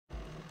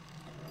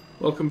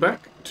Welcome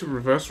back to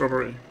Reverse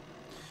Robbery.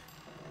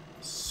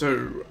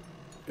 So,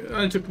 it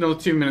only took another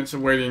 2 minutes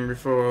of waiting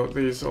before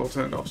these all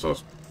turned off, so I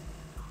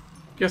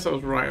guess I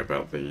was right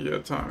about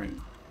the timing.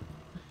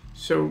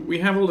 So, we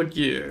have all the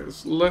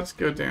gears. Let's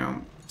go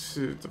down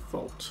to the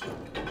vault.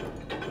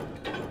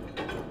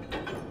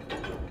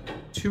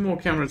 2 more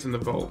cameras in the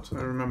vault,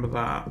 I remember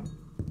that.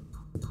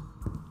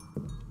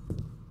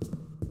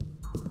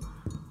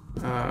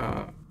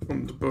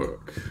 From the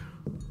book.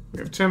 We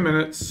have 10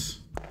 minutes.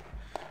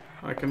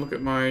 I can look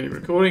at my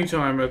recording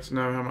timer to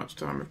know how much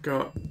time I've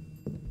got.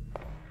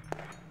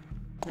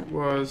 It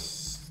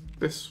was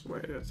this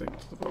way, I think,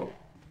 to the vault.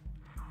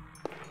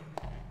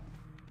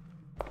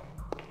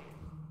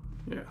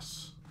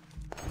 Yes.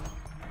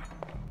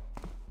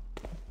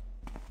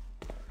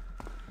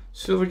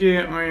 Silver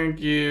gear, iron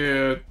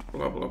gear,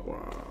 blah blah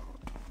blah.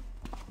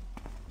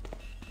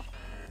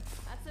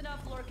 That's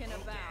enough lurking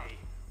about. Okay,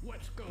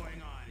 what's going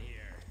on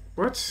here?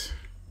 What?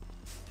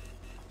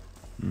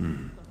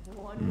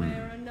 One way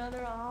or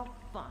another, I'll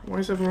find. Why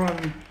is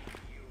everyone...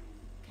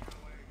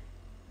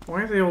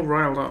 Why are they all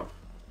riled up?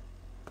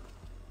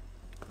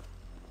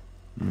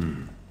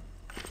 I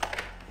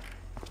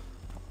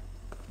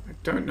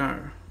don't know.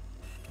 Are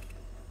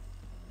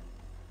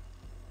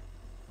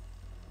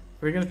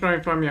they gonna try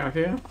and find me out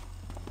here?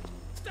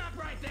 Stop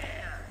right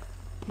there!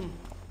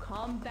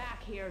 Come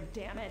back here,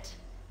 damn it.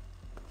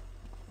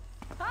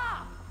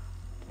 Ah!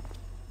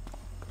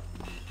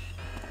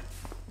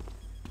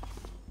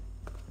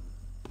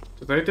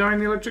 Did they die in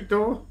the electric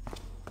door?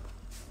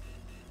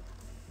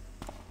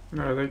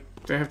 No,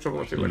 they have trouble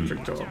with the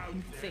electric door.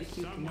 You think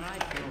you can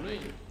hide from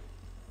me?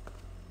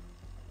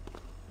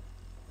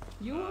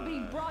 You will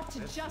be brought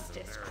to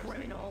justice,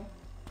 criminal.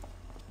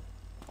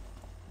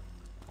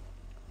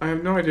 I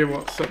have no idea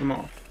what set them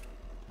off.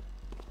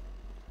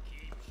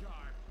 Keep sharp.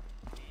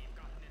 We've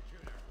got an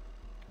intruder.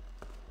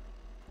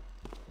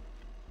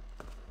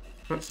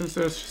 But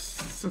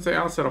since they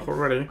are set off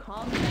already,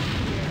 Come back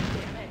here,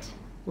 damn it.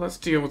 let's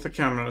deal with the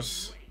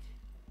cameras.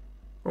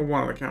 Or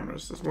one of the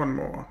cameras. There's one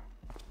more.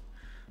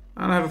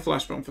 And I have a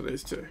flashbomb for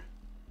these two.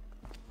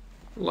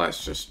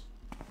 Let's just...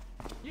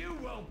 You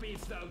won't be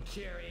so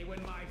cheery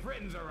when my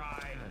friends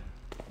arrive.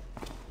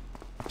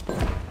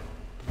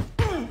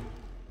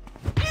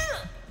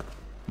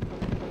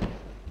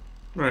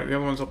 Right, the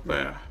other one's up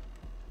there.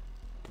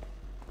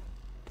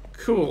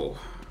 Cool.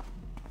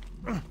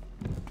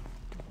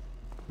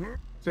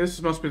 This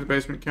must be the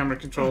basement camera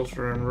controls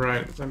room,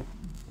 right?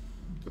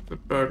 The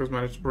burglars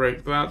managed to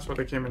break. That's where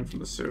they came in from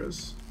the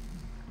sewers.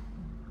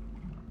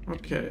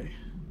 Okay.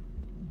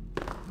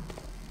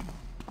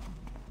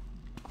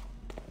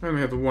 I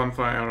only had the one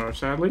fire arrow,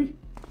 sadly.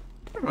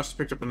 I must have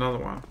picked up another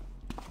one.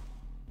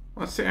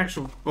 That's the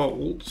actual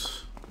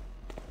vault.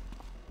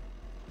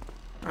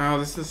 Oh,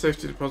 this is the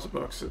safety deposit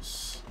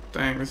boxes.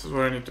 Dang, this is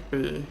where I need to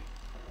be.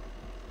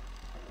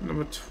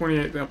 Number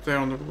 28 up there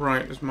on the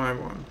right is my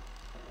one.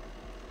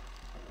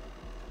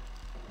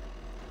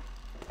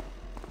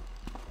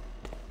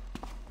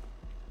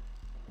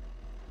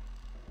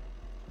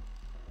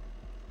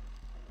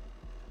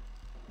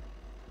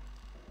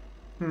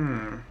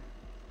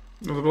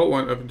 Well, the vault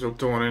won't open until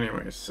dawn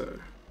anyway, so...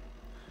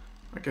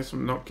 I guess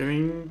I'm not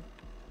getting...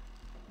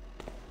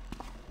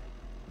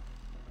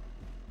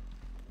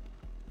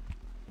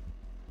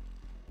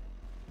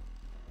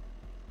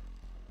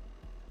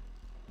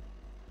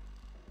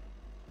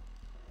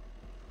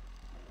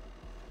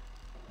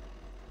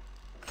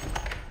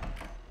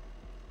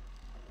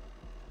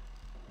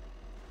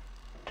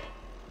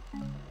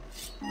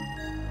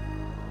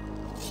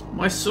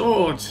 My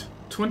sword!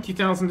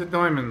 20,000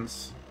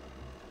 diamonds.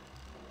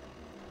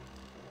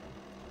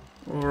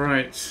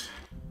 Alright.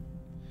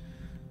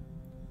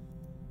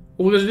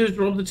 All we gotta do is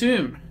rob the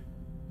tomb.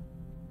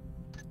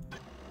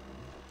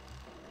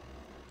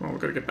 Well, we've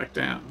gotta get back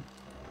down.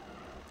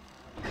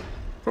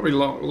 Probably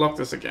lock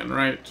this again,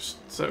 right?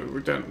 Just so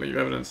we don't leave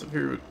evidence of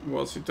who it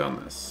was who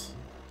done this.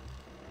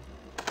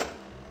 At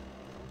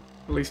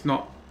least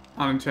not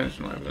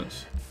unintentional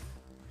evidence.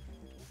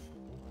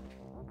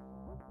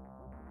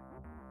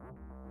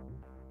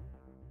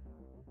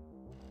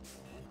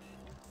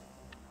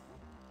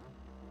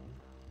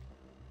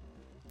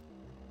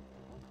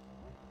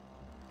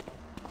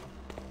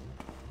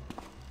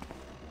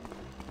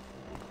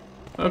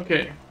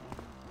 Okay.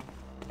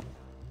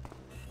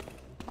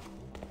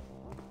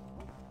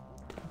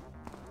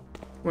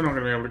 We're not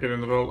going to be able to get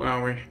in the vault,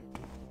 are we?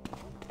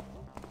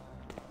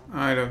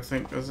 I don't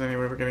think there's any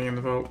way we're getting in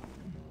the vault.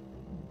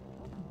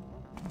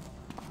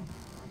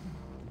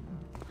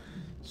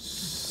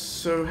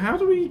 So how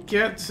do we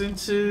get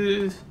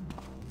into...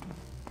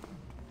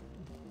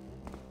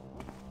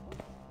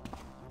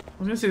 I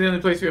was going to say the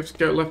only place we have to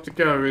go left to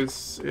go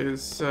is we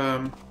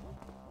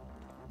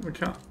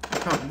can't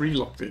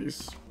relock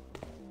these.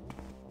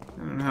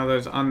 I don't know how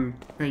those how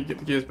you get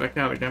the gears back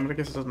out again, but I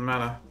guess it doesn't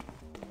matter.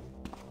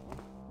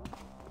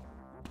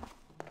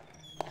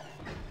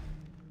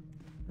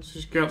 Let's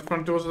just go out the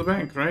front doors of the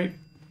bank, right?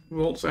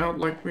 Waltz out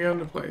like we own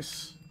the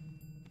place.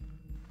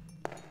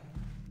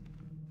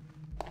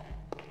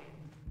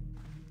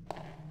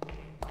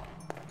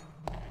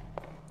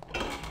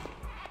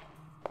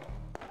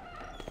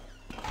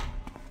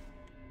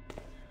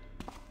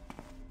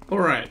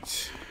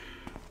 Alright.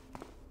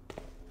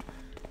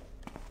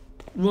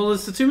 Well,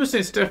 there's the two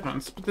Mercedes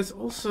Steffmans, but there's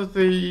also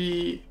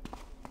the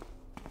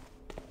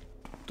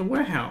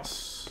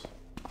warehouse.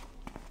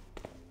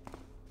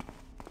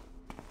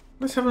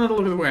 Let's have another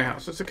look at the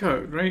warehouse. It's a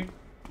code, right?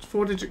 It's a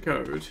 4-digit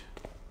code.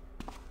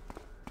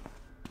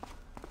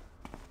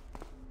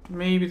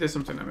 Maybe there's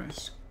something I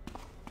missed.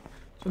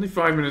 It's only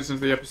 5 minutes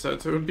into the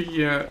episode, so it would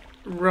be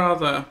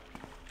rather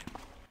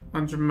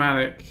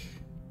undramatic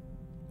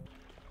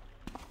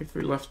if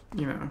we left,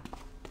 you know,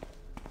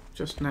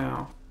 just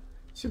now.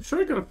 See, I'm sure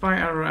I got a fire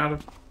arrow out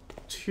of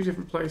 2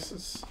 different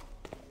places.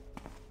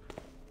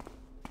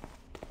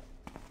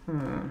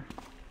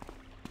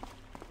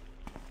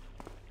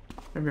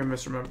 Maybe I'm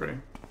misremembering.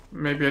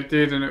 Maybe I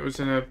did and it was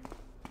in a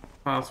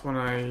path when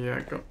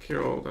I got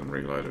killed and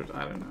reloaded.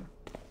 I don't know.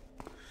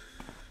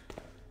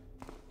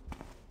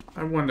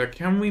 I wonder,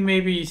 can we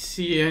maybe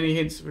see any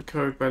hints of a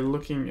code by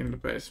looking in the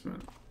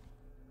basement?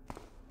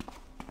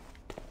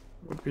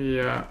 Would be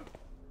a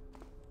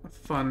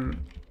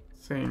fun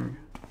thing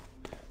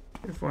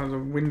if one of the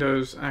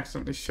windows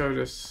accidentally showed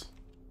us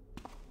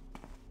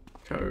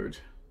code.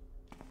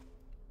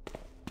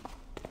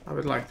 I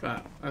would like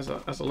that as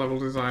a level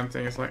design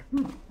thing. It's like,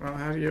 well,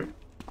 how do you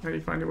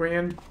find your way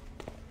in?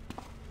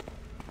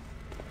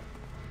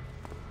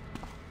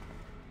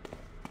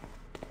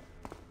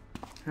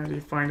 How do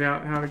you find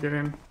out how to get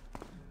in?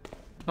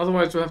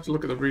 Otherwise, we'll have to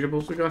look at the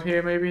readables we got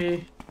here,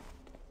 maybe.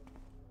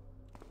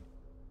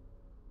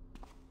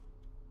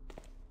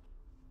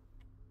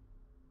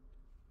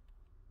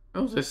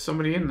 Oh, there's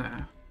somebody in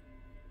there.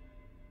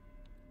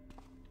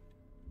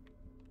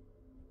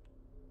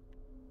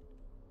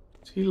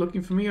 Is he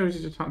looking for me or is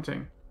he just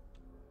hunting?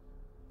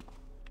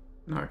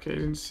 No, okay, he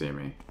didn't see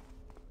me.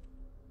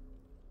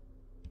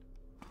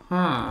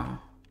 Huh.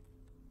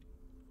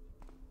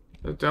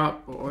 The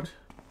dartboard.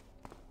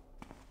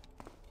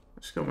 I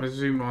just got my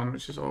zoom on,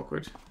 which is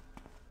awkward.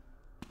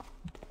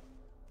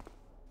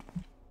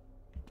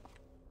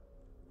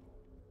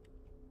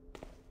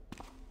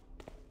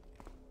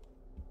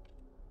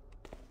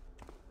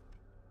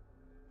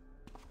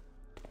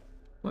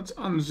 Let's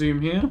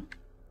unzoom here.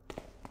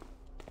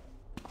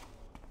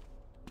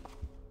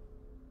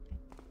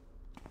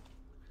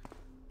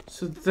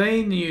 So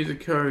they knew the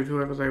code,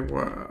 whoever they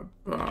were,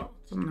 but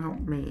it doesn't help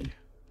me.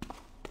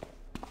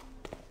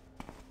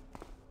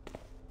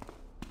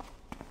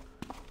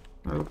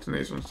 I looked in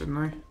these ones, didn't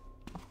I?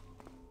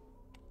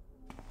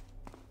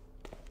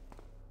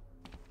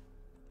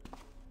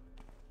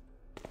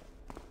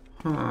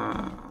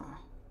 Huh.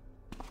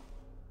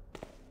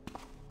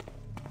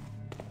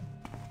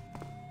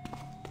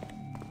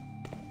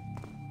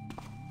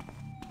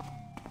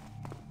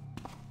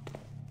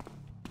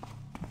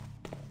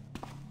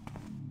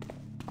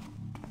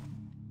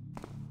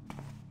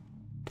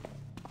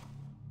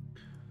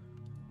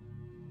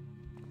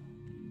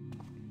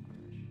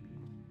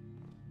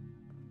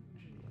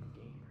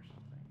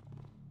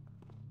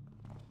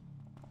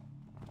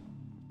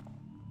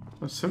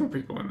 There's several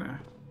people in there.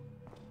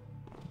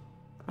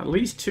 At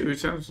least 2, it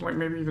sounds like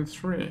maybe even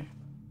 3.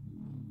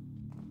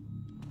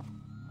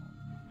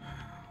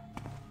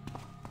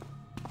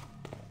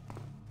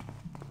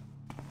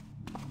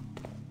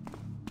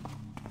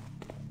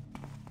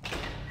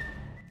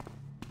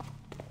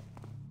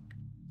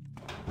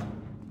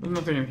 There's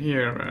nothing in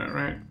here about it,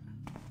 right?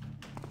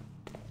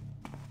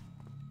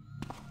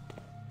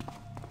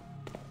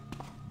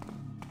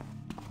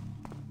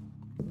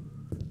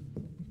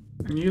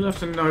 And you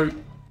left a note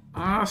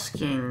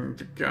asking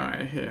the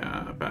guy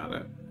here about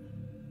it.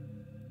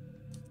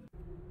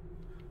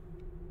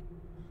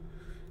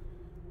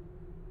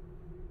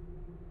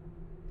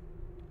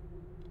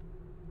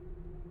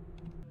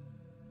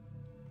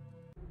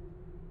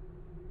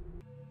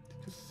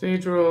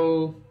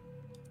 Cathedral.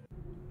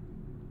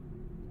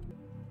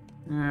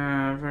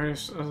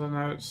 Various other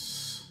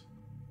notes.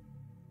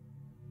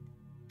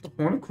 The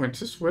Horn of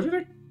Quintus? Where did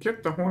I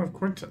get the Horn of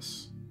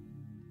Quintus?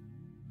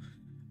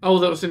 Oh,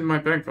 that was in my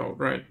bank vault.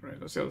 Right.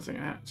 That's the other thing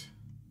I had.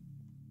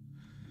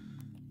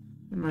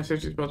 In my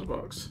safety deposit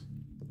box.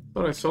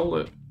 Thought I sold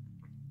it.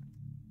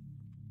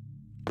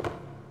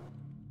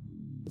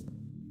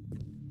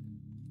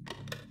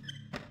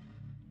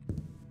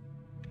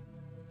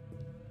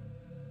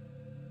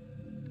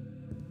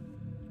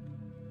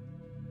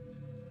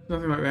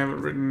 Nothing like they have it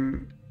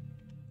written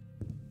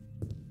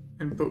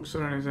in books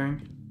or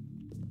anything.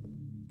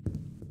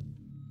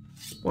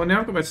 Well, now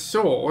I've got my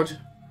sword.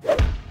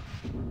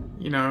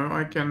 You know,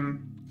 I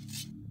can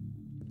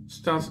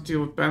start to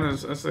deal with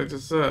banners as they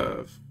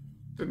deserve.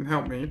 Didn't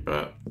help me,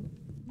 but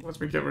lets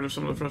me get rid of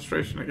some of the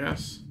frustration, I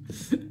guess.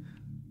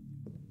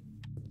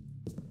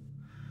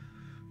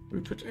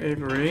 Rupert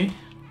Avery.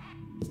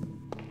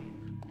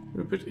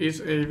 Rupert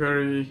is a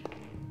very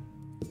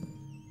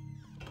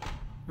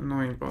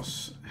annoying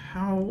boss.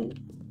 How...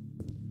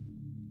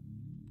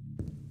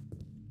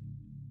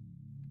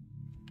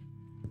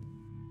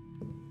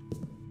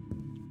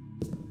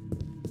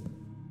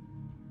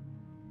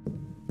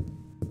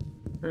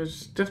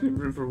 There's definitely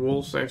room for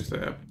wall safes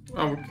there.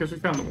 Oh, because we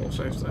found the wall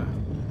safes there.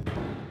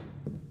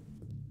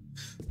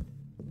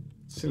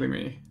 Silly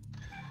me.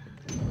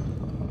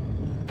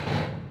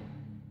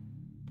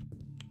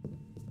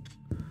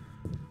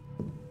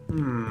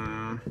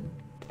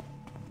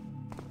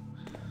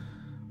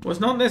 Well,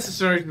 it's not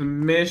necessary to the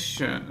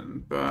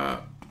mission, but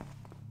I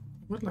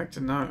would like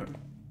to know.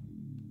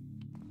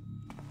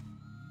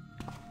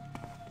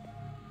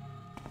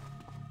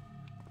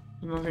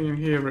 There's nothing in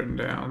here written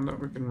down that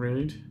we can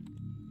read.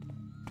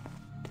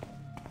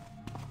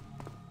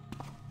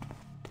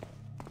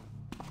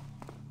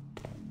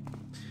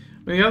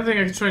 But the other thing,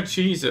 I could try and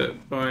cheese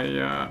it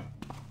by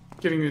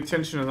getting the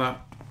attention of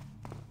that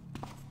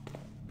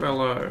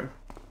fellow.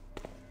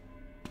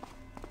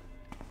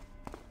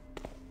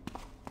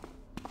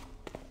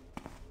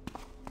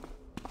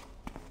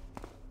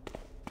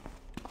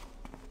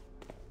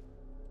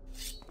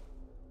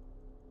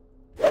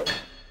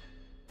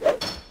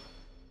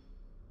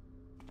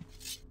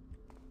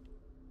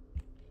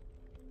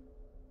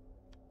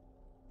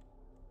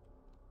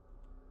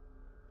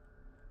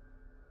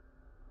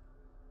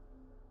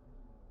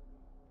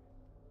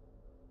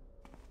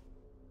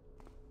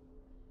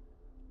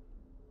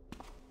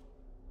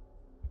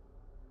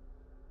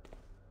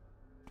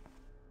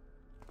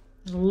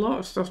 There's a lot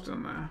of stuff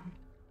down there.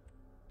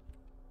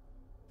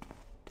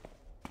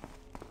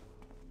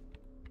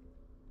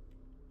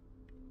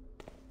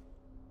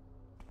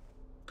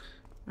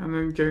 And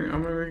then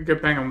I'm gonna go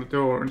bang on the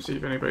door and see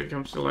if anybody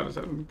comes to let us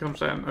in,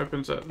 comes out and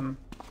opens it. And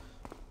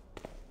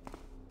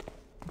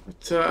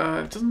but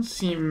it doesn't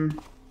seem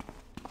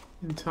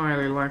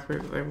entirely likely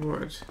that they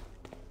would.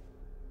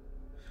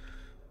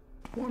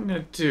 What I'm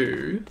gonna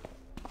do.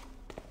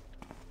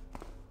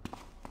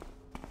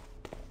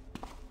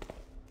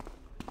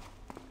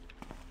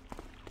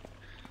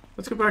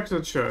 Let's go back to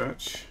the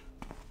church,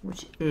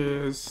 which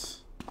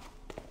is...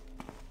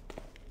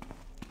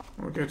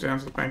 We'll go down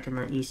to the bank in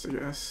the east, I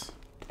guess.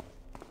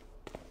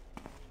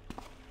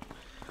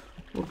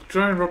 We'll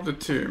try and rob the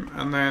tomb,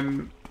 and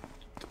then,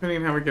 depending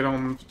on how we get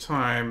on for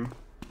time,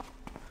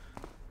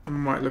 I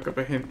might look up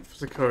a hint for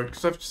the code,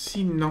 because I've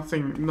seen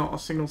nothing, not a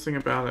single thing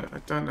about it. I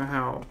don't know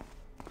how.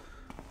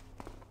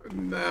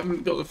 I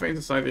haven't got the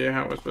faintest idea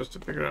how we're supposed to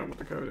figure out what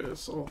the code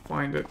is, or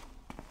find it.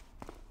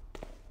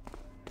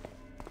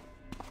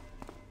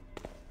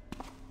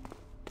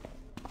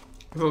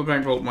 I thought the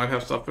bank vault might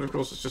have stuff, but of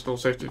course it's just all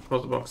safety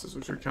deposit boxes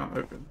which we can't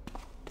open.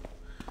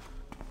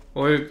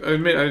 Well, I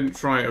admit I didn't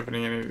try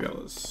opening any of the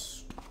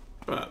others,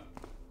 but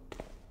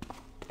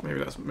maybe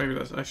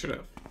that's I should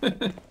have.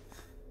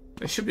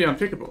 They should be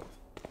unpickable.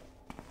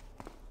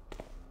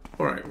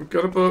 All right, we've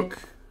got a book.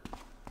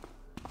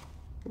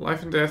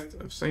 Life and Death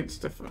of Saint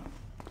Stephen,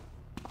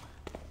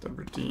 the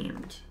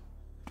Redeemed.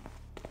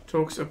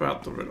 Talks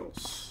about the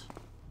riddles,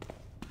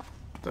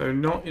 though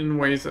not in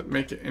ways that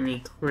make it any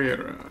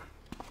clearer.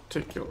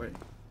 Particularly.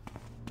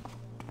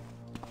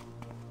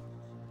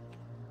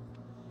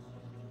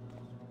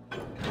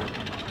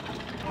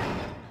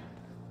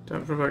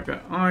 Don't provoke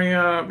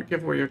that. Be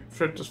careful, your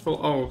tread is full.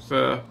 Oh,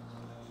 the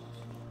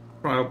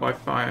trial by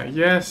fire.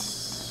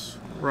 Yes,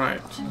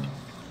 right.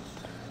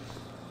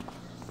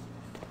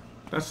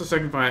 That's the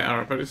second fire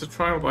arrow, but it's a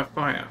trial by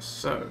fire,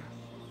 so.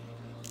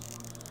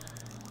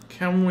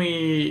 Can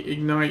we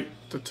ignite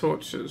the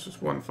torches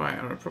with one fire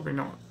arrow? Probably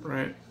not,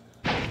 right?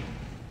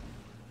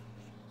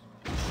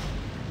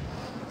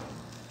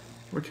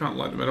 We can't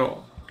light them at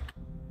all.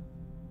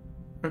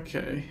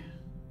 Okay.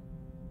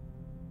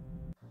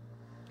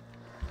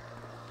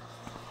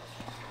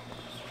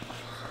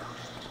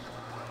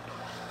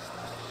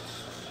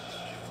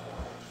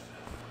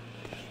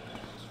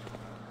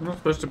 We're not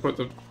supposed to put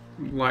the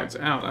lights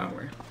out, are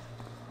we?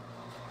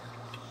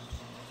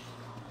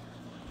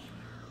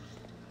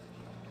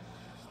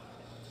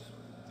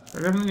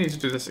 We definitely need to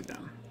do this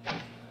again.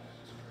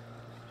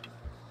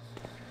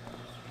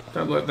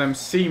 Don't let them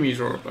see me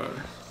draw a bow.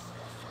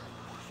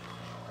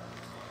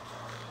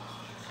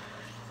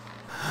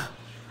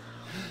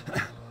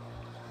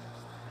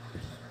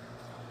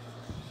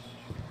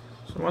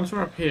 Once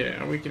we're up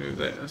here, we can do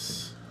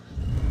this.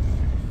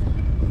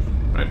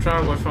 Right,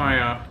 trial by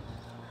fire.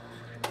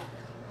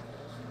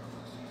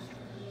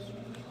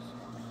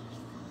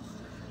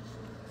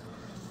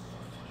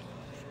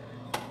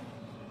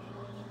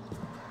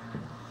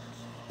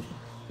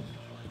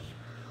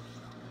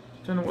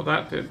 Don't know what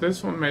that did.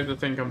 This one made the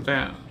thing come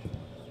down,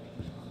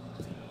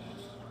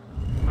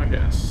 I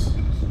guess.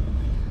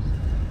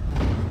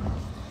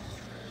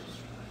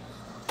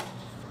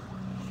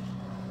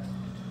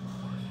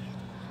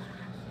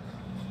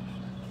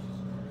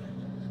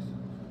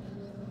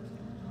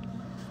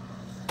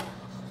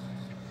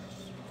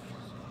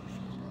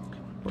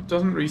 It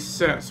doesn't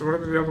reset, so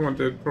whatever the other one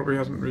did probably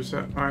hasn't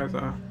reset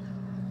either.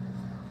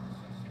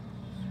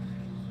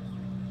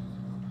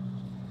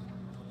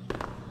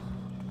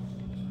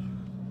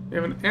 We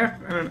have an F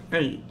and an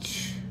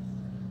H.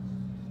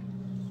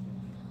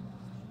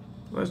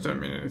 Those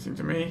don't mean anything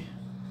to me.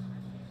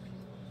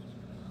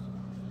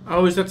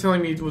 Oh, is that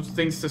telling me what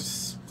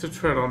things to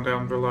tread on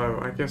down below?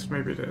 I guess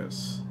maybe it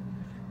is.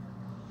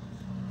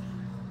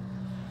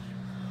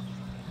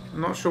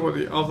 I'm not sure what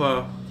the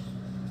other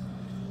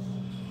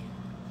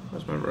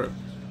Where's my rope?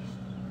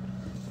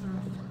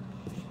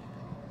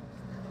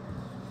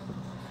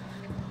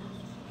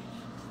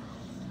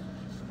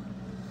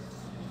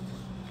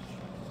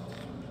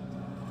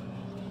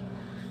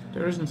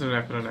 There isn't an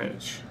F and an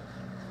H.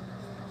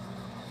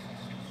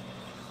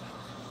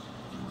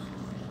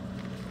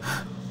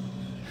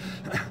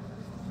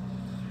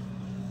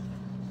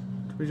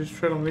 Did we just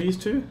tread on these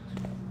two?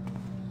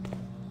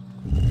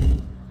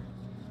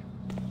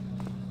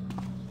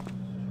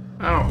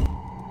 Oh.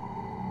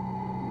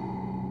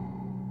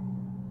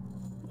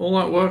 All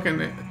that work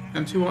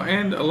and to what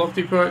end? A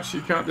lofty perch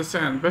you can't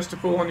descend. Best to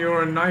fall on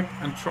your own knife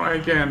and try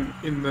again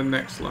in the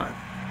next life.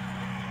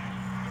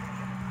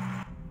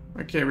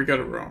 Okay, we got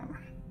it wrong.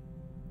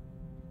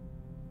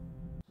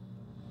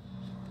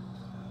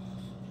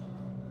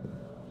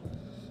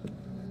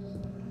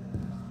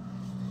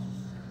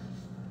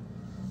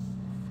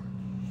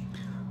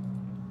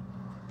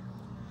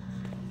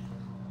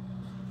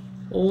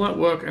 All that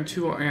work and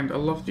to what end? A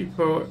lofty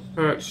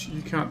perch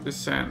you can't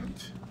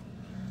descend.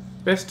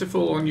 Best to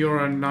fall on your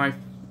own knife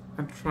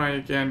and try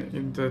again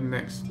in the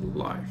next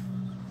life.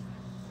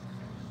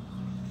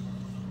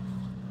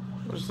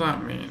 What does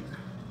that mean?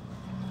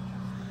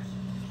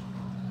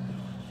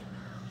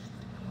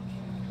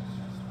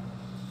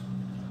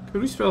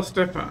 Could we spell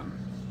Stefan?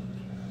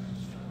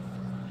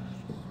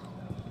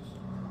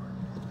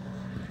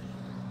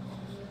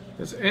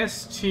 There's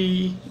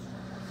S-T...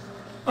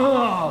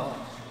 Oh!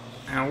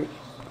 Ow.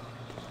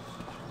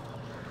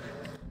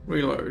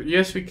 Reload.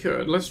 Yes, we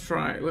could. Let's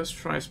try. Let's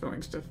try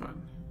spelling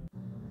Stefan.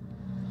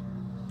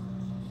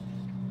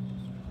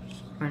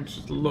 Trying to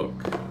just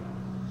look.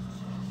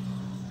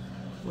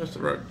 Where's the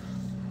rope?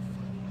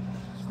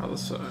 Other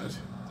side.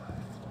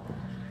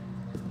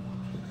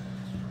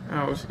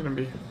 Oh, it's gonna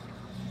be...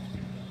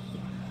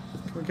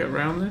 Can we get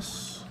around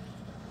this?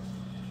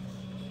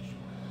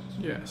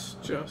 Yes,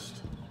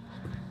 just.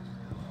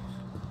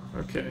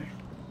 Okay.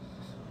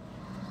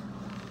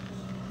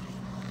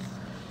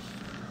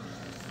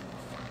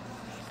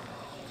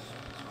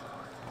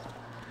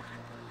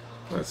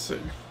 Let's see.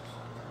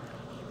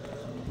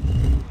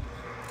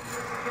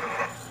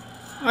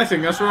 I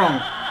think that's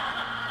wrong.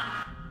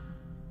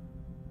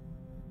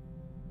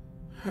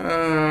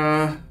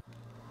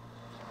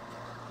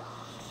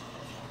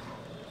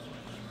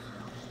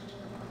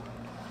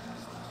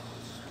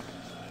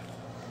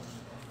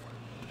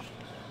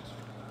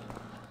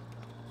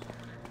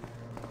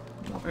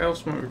 What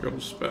else might we be able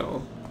to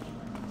spell?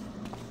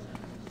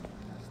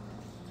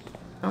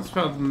 Can't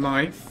spell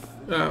knife,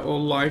 or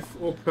life,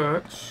 or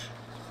perch.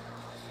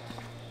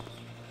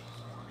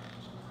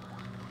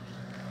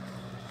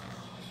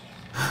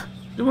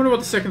 I wonder what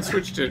the second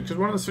switch did, because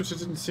one of the switches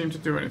didn't seem to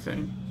do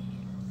anything.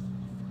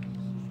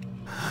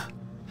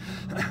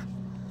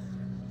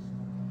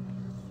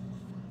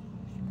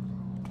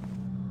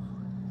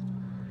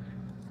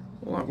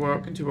 All that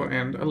work into what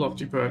end? A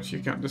lofty perch you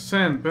can't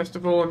descend. Best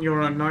of all on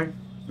your own knife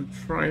and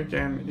try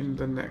again in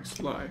the next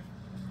life.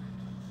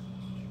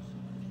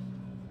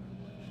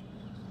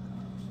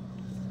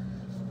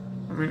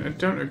 I mean, I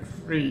don't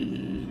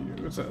agree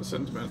with that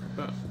sentiment,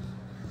 but...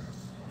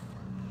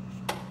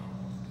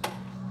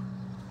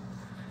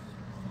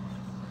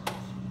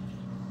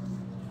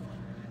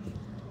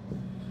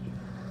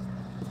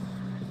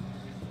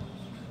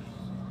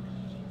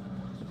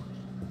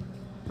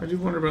 I do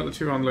wonder about the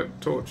two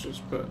unlit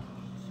torches, but...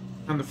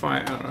 and the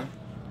fire arrow.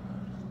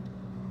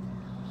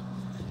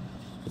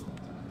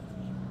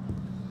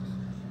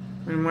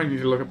 I mean, we might need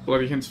to look at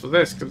bloody hints for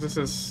this, because this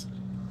is...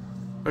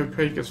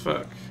 opaque as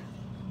fuck.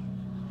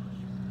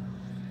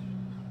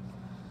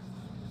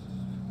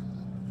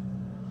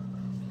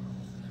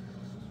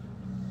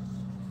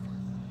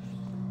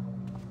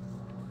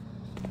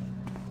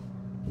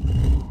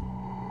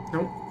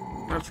 Nope,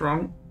 that's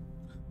wrong.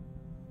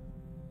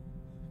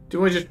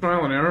 Do I just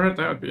trial and error it?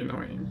 That would be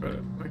annoying, but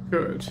I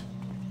could.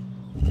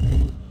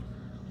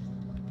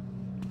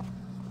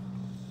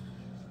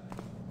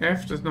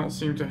 F does not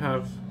seem to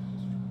have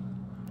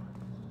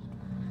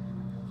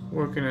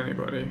woken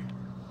anybody.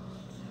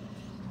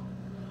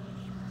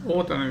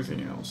 Or done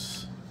anything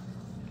else.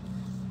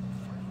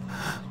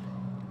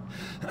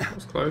 That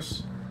was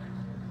close.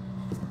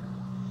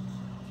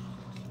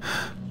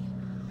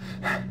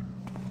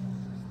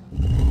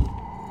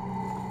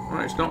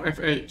 Right, it's not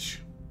FH.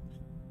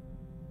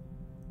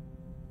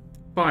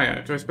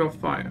 Fire. Do I spell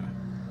fire?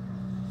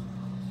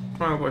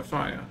 Trial by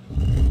fire.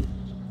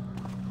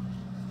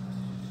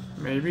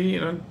 Maybe?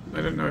 I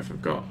don't know if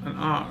I've got an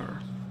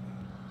R.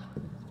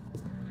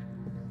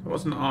 There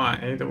wasn't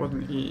I, there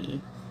wasn't E.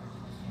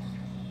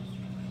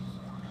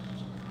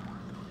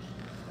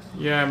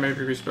 Yeah,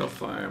 maybe we spell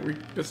fire.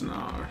 It's an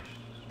R.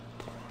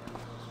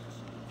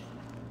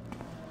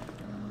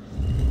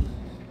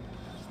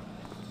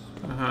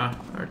 Uh-huh,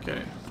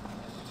 okay.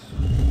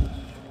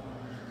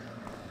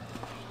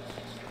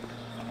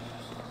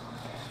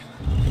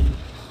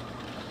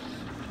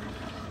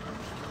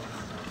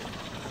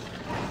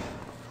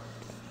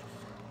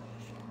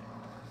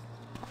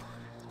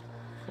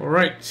 All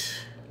right.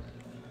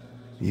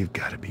 You've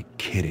got to be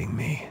kidding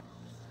me.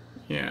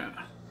 Yeah.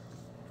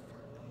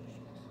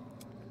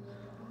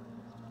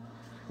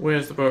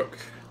 Where's the book?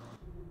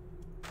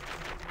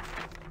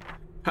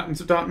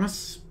 Patterns of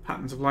darkness,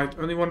 patterns of light.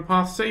 Only one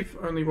path safe,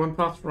 only one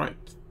path right.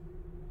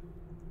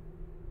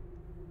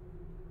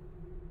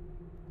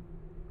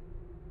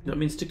 That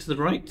means stick to the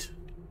right?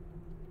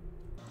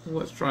 Well,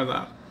 let's try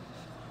that.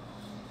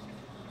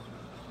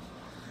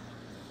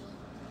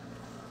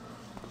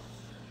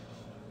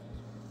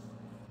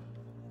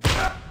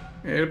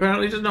 It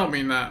apparently does not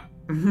mean that.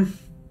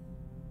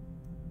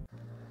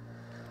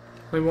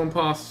 Only one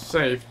path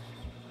safe.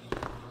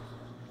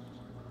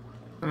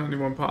 And only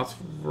one path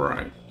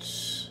right.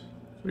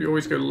 We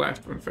always go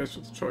left when faced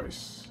with the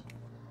choice.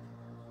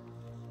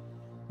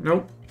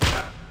 Nope.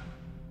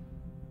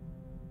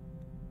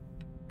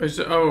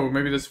 Oh,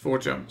 maybe there's 4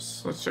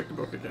 jumps. Let's check the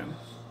book again.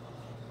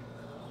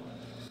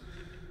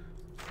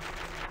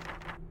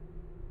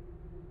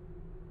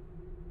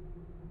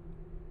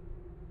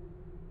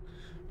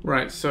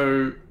 Right,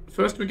 so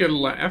first we go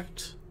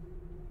left.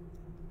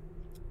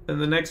 Then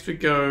the next we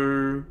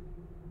go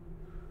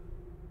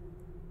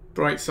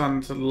bright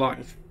sun to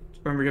light.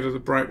 When we go to the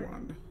bright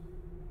one.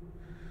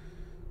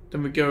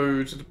 Then we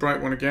go to the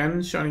bright one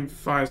again, shining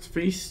fires to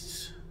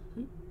feast.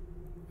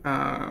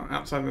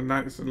 Outside the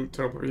night is a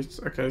terrible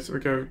feast. Okay, so we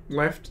go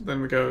left,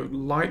 then we go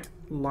light,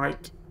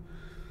 light.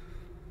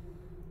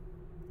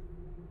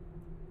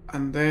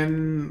 And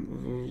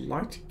then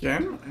light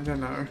again? I don't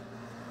know.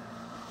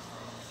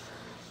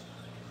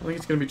 I think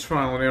it's going to be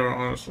trial and error,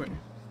 honestly.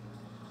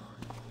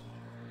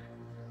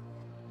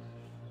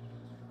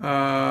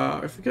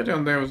 If we go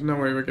down there, there's no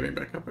way we're getting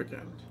back up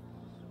again.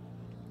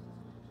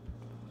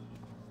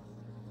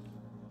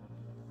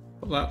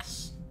 Well,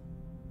 that's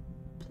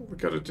what we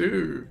got to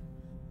do.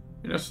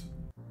 You know,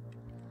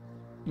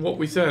 what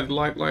we said,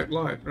 light, light,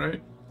 light,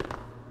 right?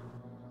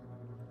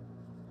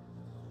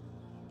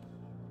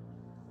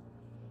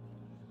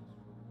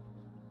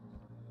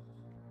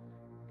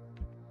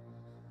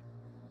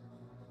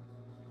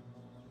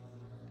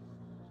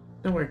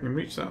 No way I can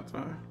reach that, though.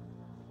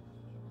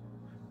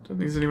 Don't think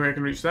there's any way I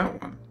can reach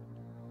that one.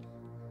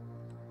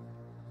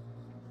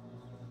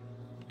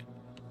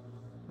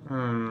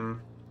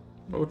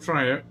 But we'll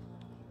try it.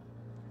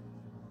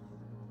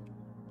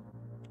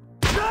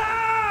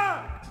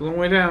 It's a long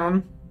way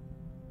down.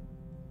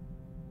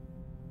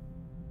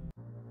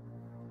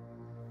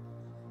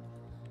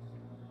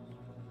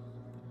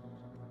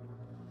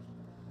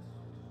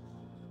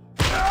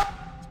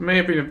 This may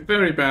have been a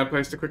very bad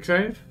place to quick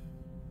save.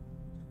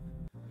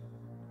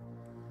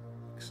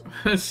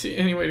 I don't see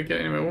any way to get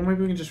anywhere. Well,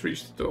 maybe we can just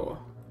reach the door.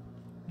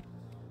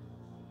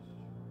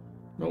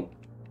 Nope.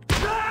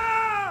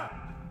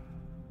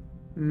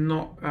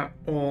 Not at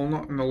all,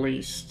 not in the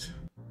least.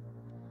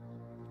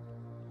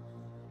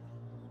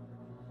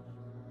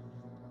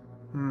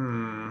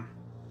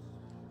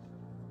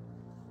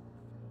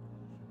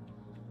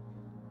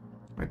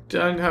 I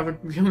don't have a...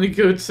 The only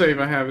good save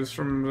I have is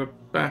from the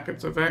back at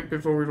the bank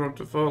before we robbed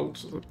the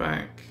vault of the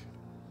bank.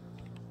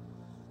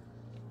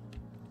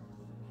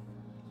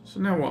 So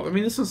now what? I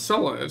mean, this is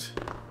solid.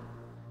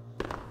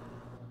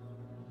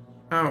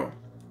 Oh.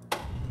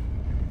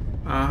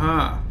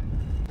 Aha.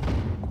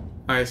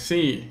 I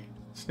see.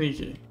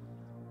 Sneaky.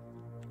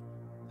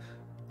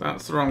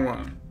 That's the wrong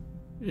one.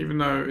 Even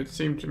though it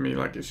seemed to me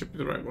like it should be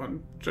the right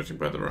one, judging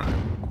by the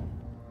rhyme.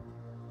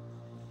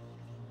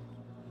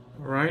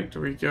 Alright, do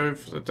we go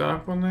for the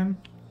dark one then?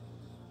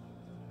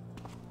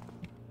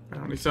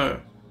 Apparently so.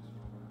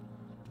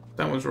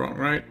 That one's wrong,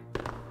 right?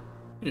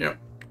 Yep.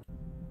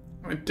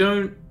 I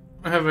don't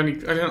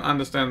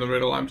understand the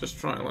riddle, I'm just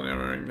trial and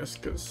erroring this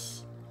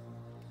because...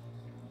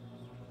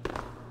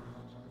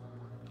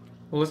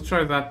 Well, let's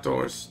try that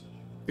door.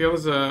 The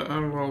others are...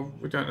 Oh, well,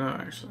 we don't know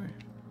actually.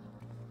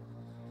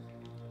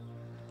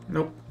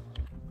 Nope.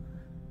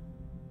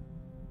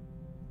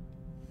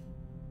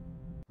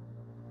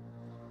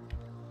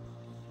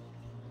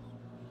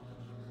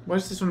 Why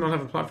does this one not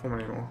have a platform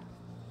anymore?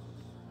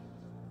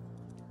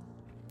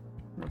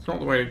 That's not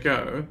the way to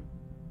go.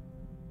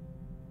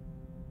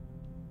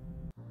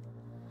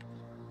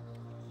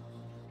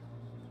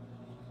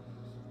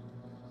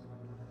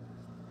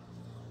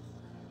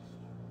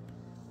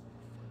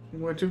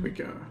 Where do we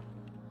go?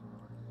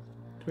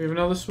 Do we have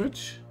another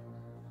switch?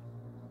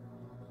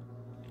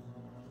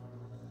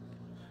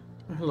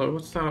 Oh, hello,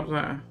 what's that up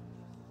there?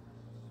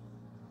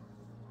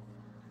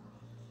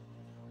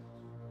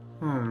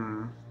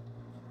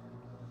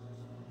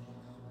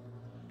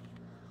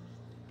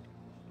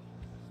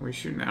 Are we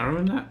shooting an arrow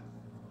in that?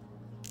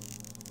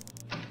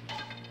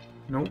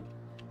 Nope.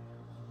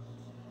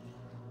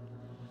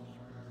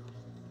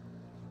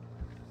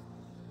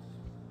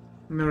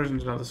 And there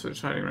isn't another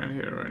switch hiding around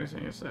here or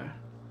anything, is there?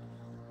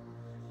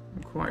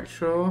 I'm quite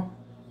sure.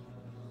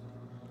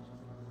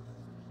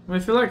 I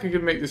feel like I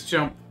could make this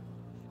jump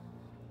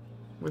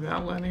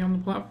without landing on the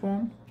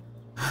platform.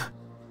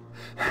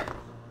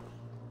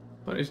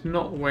 But it's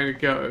not the way to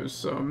go,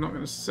 so I'm not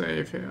going to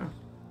save here.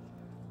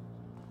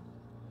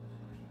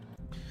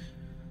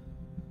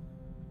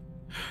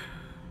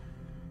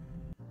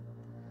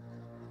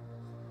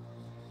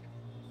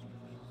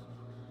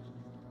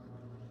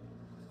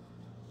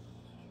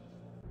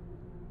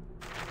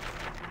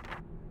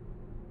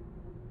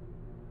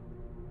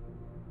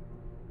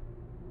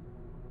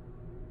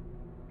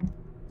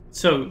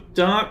 So,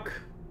 dark,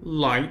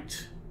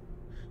 light,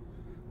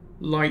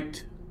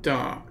 light,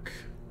 dark.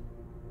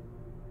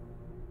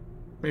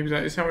 Maybe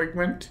that is how it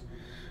went.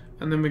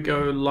 And then we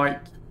go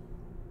light,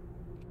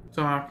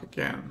 dark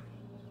again.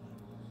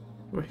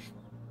 Well,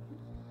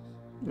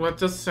 it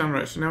does sound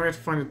right. So now we have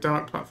to find a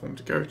dark platform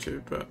to go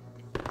to, but...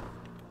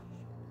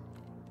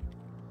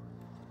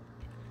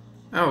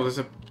 Oh, there's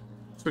a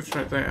switch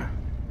right there.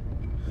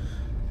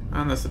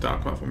 And that's the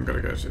dark platform we've got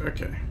to go to.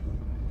 Okay.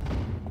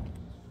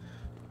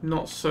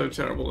 Not so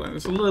terrible then.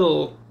 It's a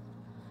little...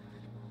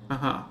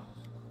 And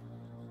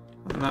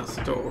that's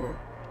the door.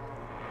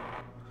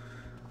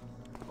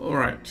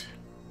 Alright.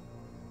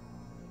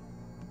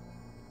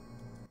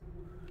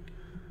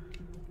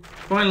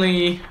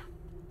 Finally,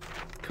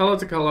 color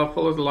to color,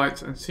 follow the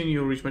lights, and soon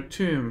you'll reach my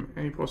tomb.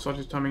 Any poor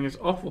soldier's timing is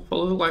awful.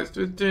 Follow the lights to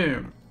his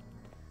doom.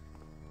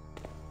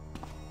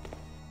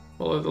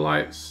 Follow the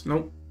lights.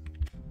 Nope.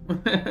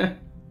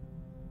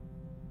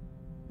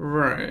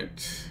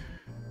 Right.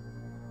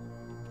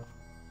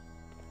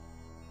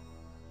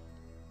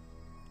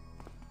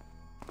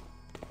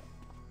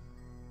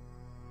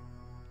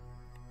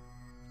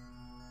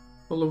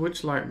 Follow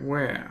which light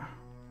where?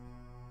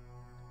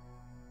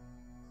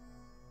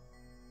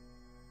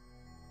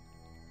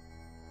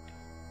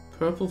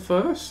 Purple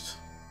first?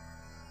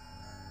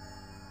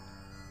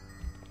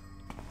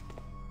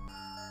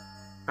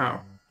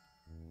 Oh.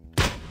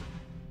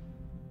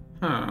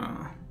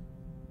 Huh.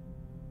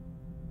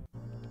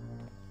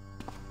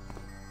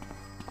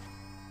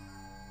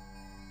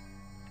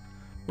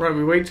 Right,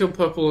 we wait till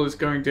purple is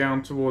going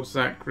down towards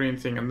that green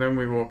thing and then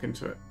we walk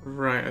into it.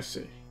 Right, I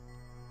see.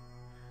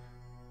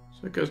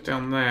 So it goes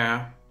down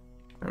there.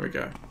 There we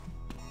go.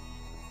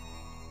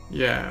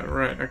 Yeah,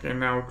 right. Okay,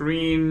 now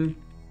green.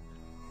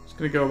 It's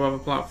going to go above the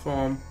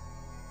platform.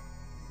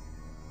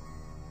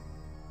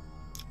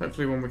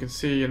 Hopefully one we can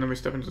see, and then we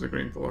step into the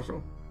green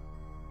portal.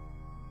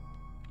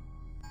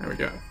 There we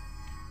go.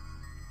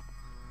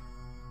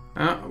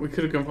 We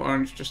could have gone for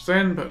orange just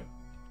then, but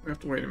we have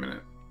to wait a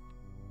minute.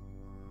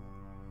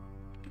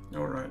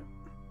 Alright.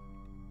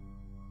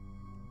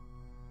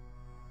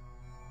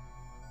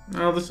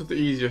 Now this is the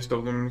easiest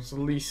of them. It's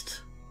the least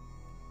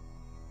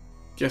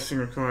guessing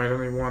required.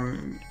 Only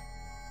one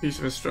piece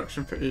of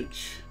instruction for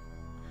each.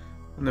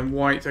 And then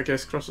white, I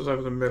guess, crosses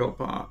over the middle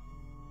part.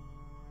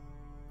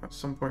 At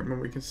some point when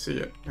we can see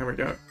it. There we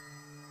go.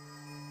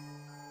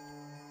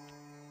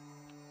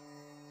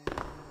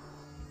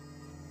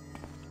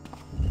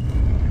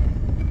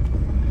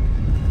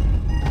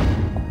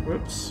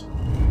 Whoops.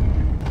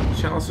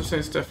 Chalice of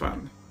St.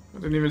 Stephan. I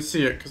didn't even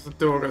see it because the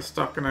door got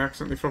stuck and I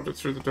accidentally flopped it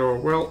through the door.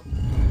 Well,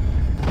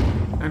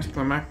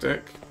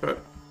 anticlimactic,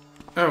 but...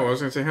 Oh, I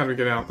was going to say, how do we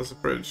get out? There's a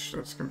bridge.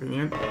 That's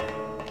convenient.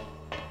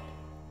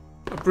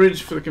 A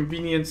bridge for the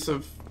convenience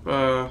of,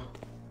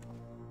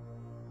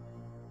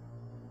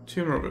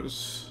 tomb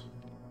robbers.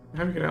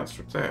 How do we get out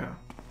through there?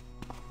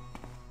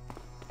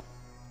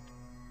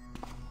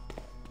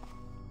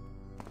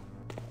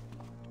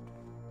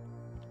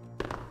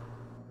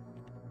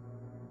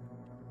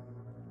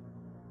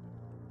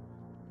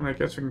 And I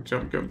guess we can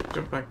jump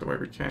back the way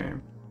we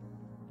came.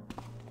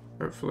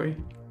 Hopefully.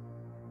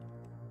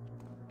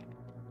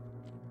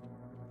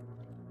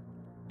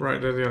 Right,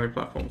 they're the only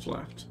platforms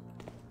left.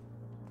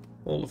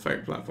 All the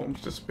fake platforms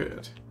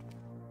disappeared.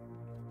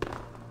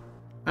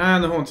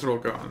 And the haunts are all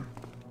gone.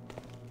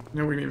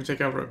 Now we can even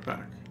take our rope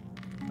back.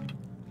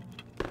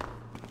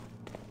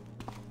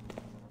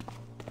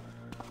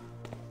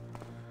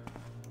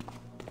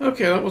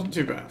 Okay, that wasn't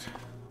too bad.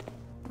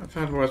 I've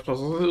had worse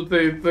puzzles.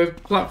 The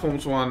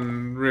platforms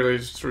one really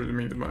just threw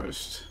me the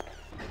most.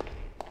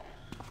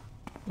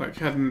 Like,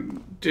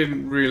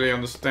 didn't really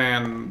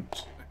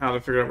understand how to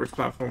figure out which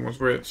platform was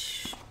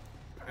which,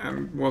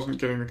 and wasn't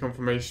getting the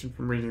confirmation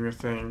from reading the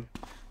thing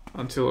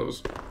until it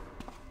was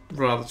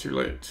rather too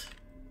late.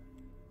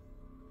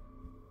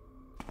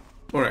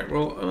 Alright,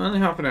 well, only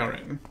half an hour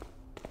in.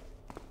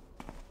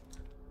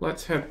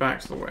 Let's head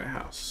back to the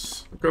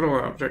warehouse. We've got all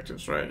our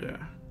objectives right, yeah.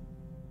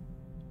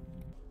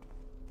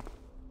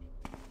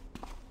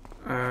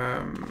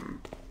 And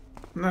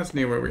that's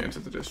near where we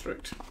entered the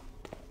district.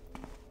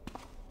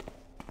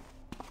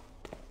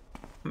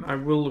 And I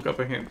will look up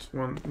a hint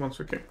once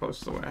we get close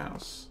to the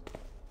warehouse.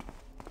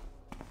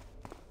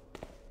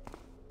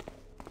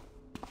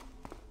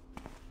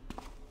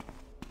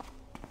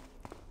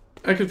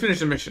 I could finish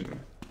the mission.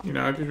 You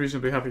know, I'd be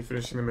reasonably happy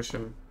finishing the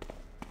mission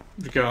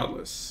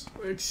regardless.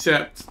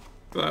 Except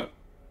that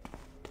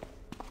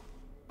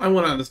I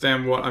want to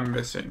understand what I'm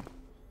missing.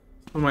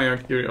 For my own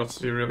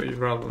curiosity, really,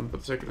 rather than for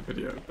the sake of the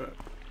video, but...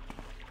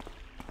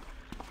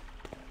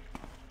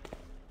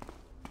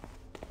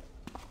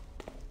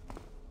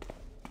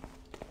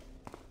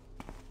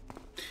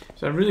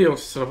 So I really ought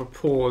to set up a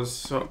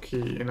pause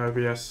hotkey in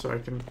OBS so I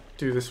can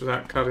do this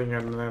without cutting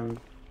and then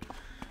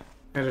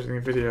editing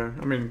the video.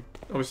 I mean,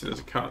 obviously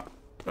there's a cut,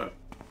 but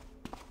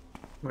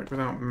like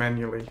without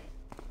manually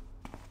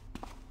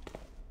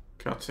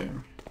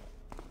cutting.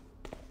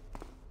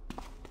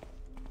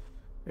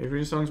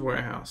 Avery & Sons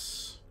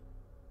warehouse.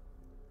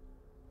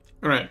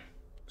 Alright,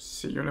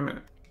 See you in a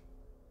minute.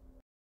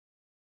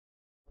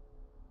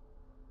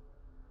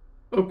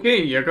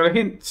 Okay, I got a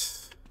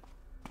hint.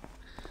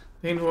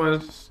 The hint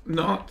was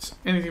not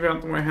anything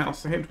about the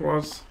warehouse. The hint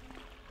was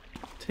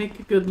take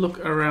a good look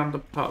around the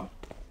pub.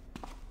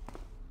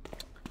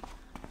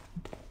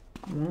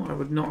 Well, I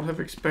would not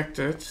have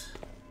expected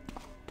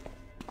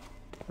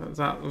that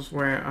that was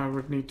where I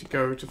would need to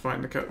go to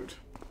find the code.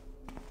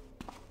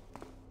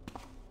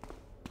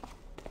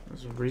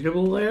 There's a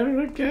readable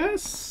there, I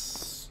guess?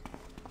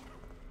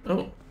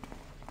 Oh.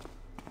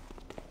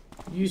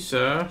 You,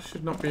 sir,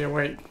 should not be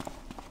awake.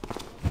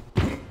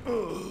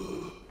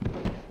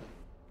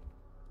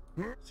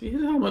 See,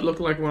 his helmet looked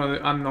like one of the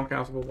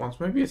unknockoutable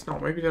ones. Maybe it's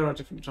not. Maybe there are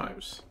different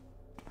types.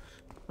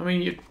 I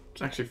mean,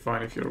 it's actually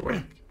fine if you're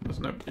awake. There's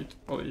nobody to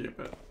bother you,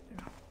 but, you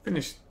know,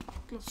 finish.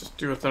 Let's just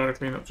do a thorough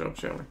cleanup job,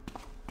 shall we?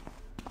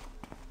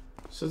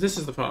 So this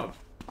is the pub.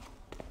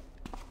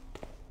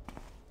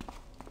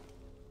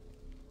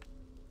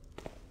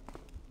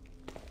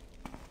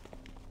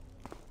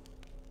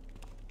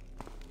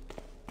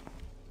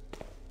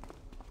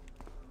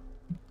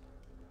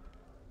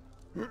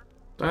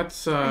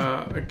 That's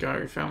a guy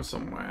we found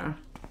somewhere.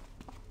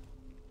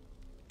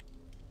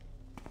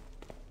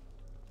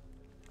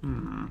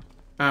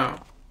 Oh.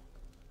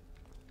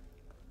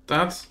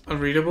 That's a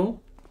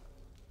readable.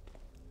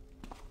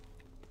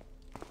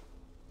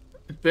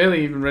 It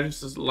barely even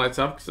registers the lights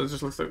up because it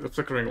just looks like the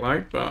flickering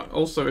light, but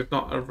also it's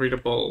not a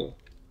readable,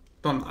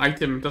 not an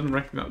item. It doesn't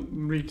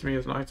read to me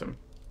as an item.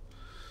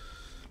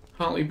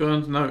 Hartley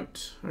Burns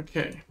note.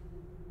 Okay.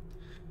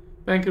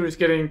 Banker is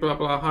getting blah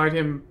blah. Hide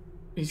him.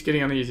 He's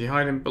getting uneasy.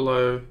 Hide him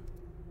below.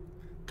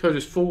 Code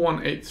is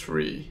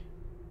 4183.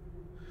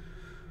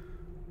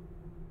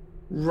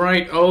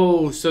 Right.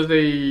 Oh, so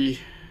the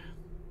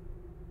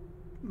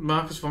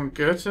Marcus von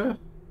Goethe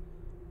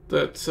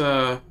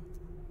that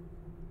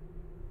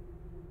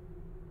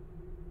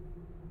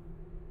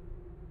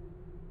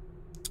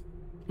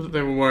what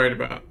they were worried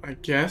about. I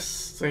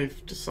guess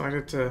they've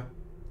decided to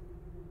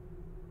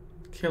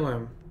kill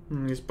him.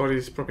 His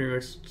body's probably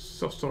in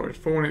self-storage.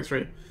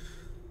 4183.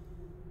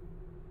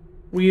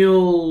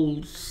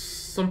 We'll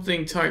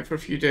something tight for a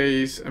few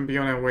days and be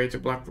on our way to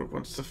Blackbrook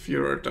once the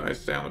furor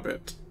dies down a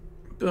bit.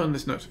 Burn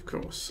this note, of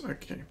course.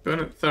 Okay, burn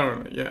it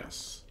thoroughly,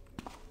 yes.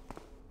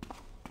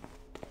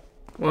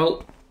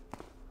 Well,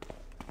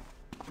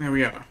 there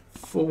we are.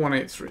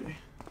 4183.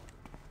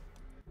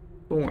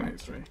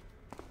 4183.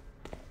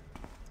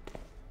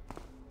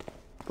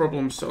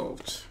 Problem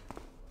solved.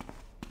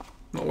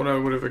 Not what I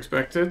would have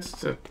expected,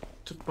 to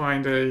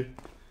find a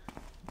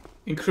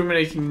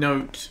incriminating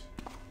note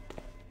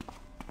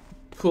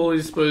poorly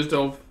disposed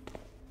of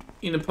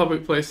in a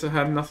public place that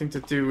had nothing to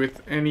do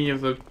with any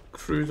of the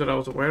crew that I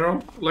was aware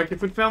of. Like,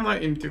 if we'd found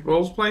that in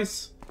DeGaule's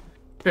place,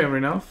 fair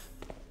enough.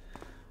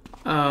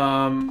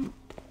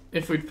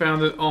 If we'd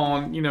found it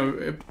on, you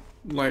know,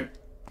 like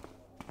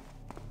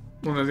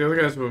one of the other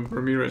guys were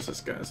Ramirez's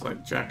guys,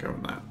 like Jacko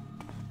and that.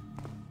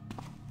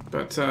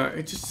 But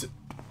it just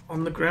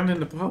on the ground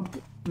in the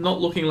pub, not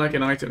looking like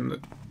an item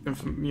that,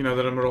 you know,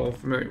 that I'm at all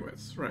familiar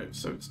with, right?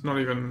 So it's not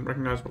even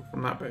recognizable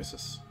from that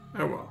basis.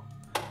 Oh well.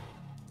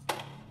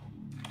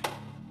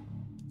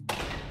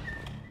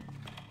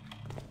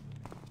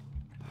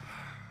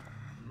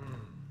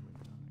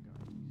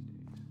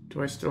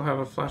 Do I still have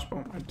a flash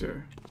bomb? I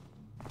do.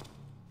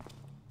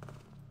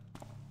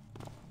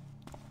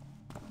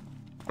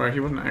 Right, he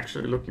wasn't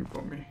actually looking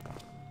for me.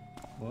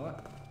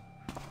 What?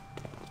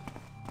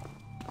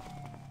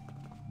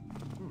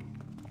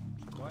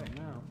 Quiet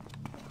now.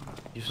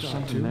 You saw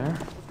something there?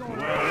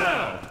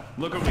 Well,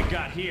 look what we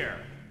got here.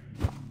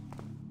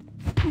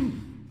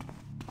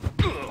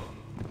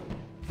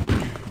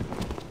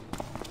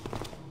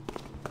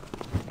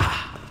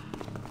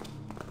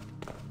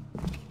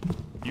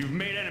 You've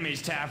made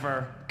enemies,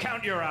 Taffer.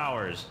 Count your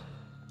hours.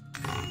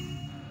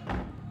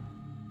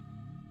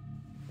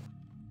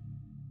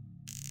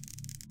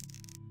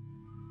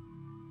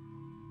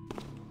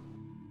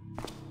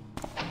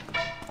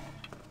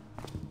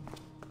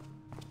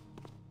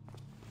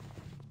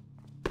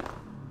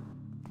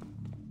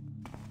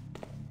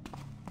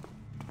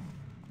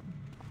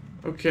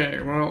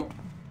 Okay, well,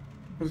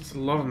 there's a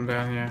lot of them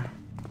down here.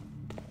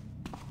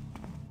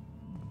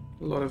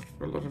 A lot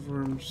of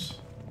rooms.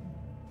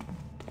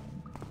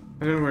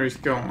 I don't know where he's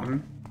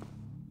gone.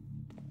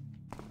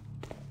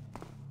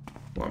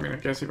 Well, I mean, I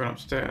guess he went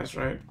upstairs,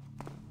 right?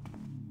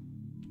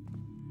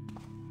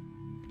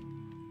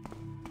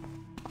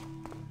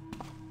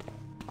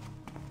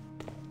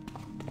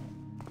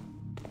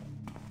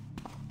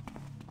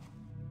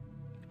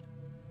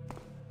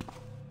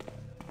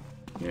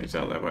 Yeah, he's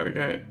out there by the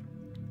gate.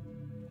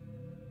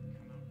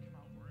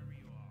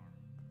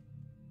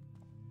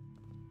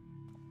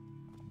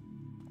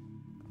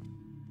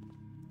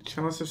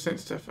 Chalice of St.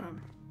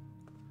 Stephan.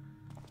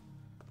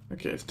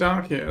 Okay, it's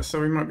dark here, so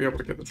we might be able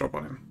to get the drop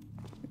on him.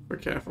 If we're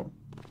careful.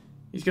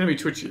 He's going to be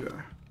twitchy,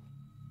 though.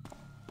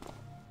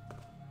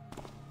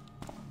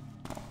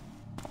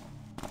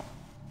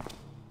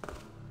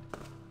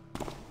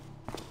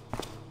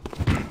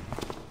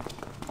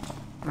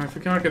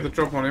 we can't get the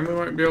drop on him, we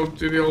won't be able to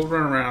do the old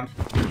runaround.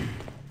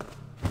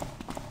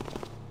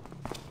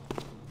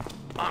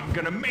 I'm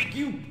gonna make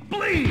you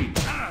bleed!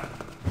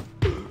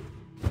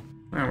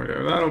 There we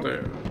go, that'll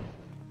do.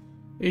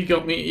 He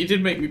got me, he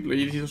did make me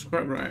bleed, he was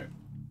quite right.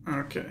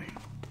 Okay.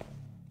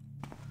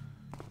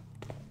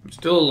 I'm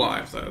still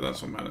alive though,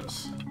 that's what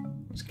matters.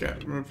 Let's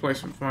get a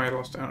replacement for my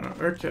lost arrow.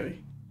 Okay.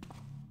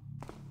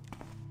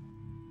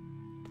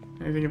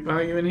 Anything of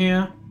value in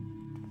here?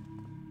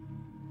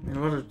 A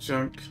lot of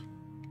junk.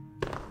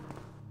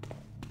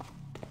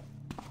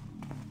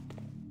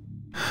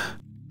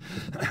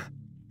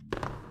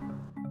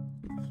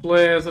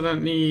 Flares I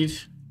don't need.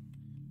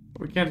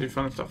 We can't do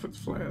fun stuff with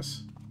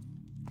flares.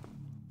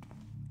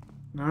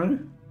 No?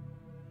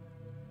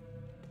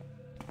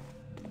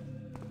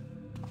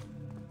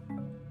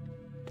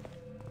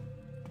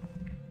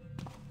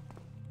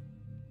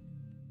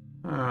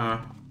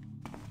 Ah.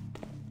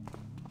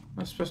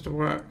 That's supposed to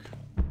work.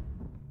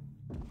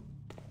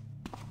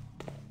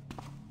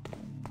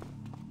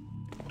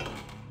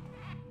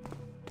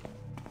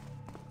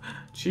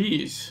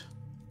 Jeez.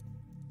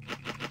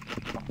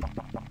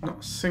 Not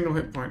a single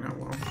hit point, oh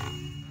well.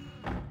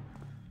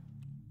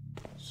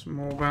 Some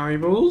more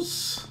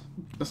valuables.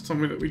 That's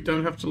something that we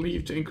don't have to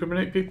leave to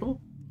incriminate people.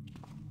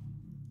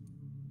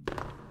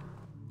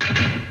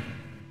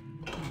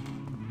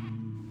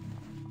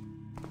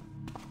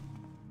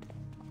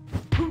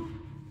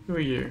 Who are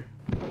you?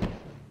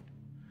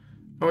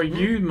 Oh, are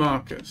you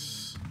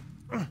Marcus?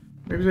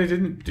 Maybe they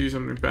didn't do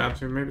something bad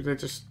to him. Maybe they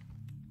just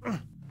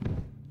left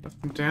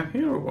him down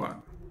here or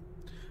what?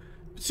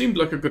 It seemed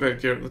like a good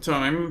idea at the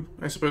time.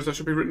 I suppose that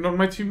should be written on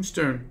my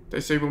tombstone. They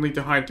say we'll need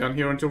to hide down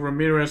here until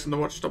Ramirez and the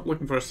Watch stop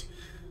looking for us.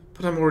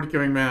 But I'm already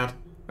going mad.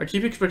 I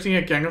keep expecting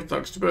a gang of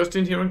thugs to burst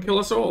in here and kill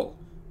us all.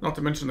 Not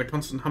to mention the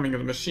constant humming of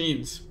the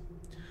machines.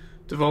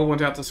 Duval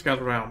went out to scout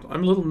around.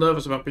 I'm a little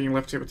nervous about being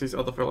left here with these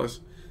other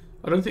fellas.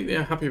 I don't think they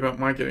are happy about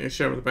my getting a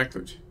share of the bank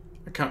loot.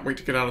 I can't wait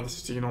to get out of the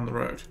city and on the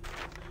road.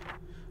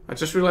 I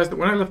just realized that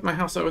when I left my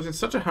house I was in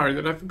such a hurry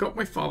that I forgot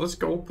my father's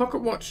gold pocket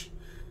watch.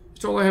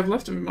 It's all I have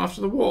left of him after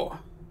the war.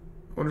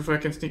 I wonder if I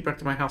can sneak back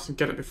to my house and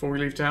get it before we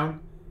leave town.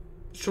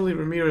 Surely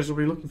Ramirez will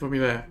be looking for me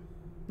there.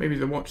 Maybe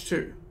the watch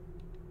too.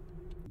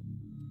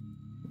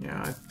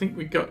 Yeah, I think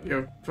we got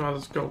your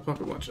father's gold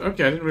pocket watch.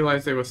 Okay, I didn't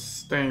realize they were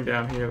staying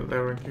down here, that they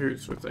were in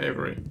cahoots with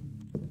Avery.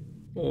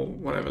 Or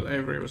whatever,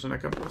 Avery was an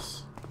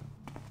accomplice.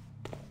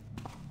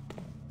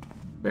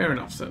 Fair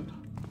enough then.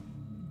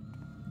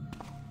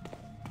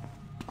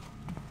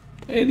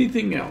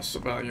 Anything else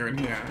about you in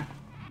here?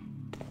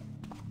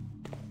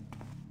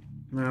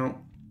 No.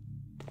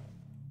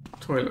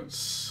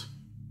 Toilets.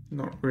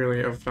 Not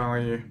really of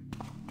value.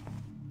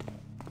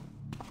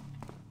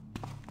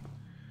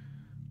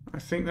 I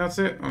think that's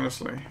it,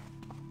 honestly.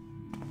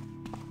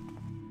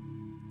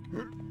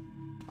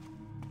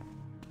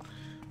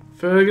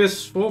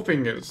 Fergus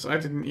Fourfingers. I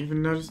didn't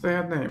even notice they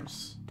had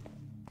names.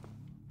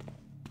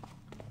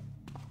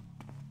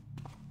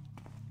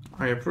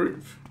 I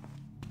approve.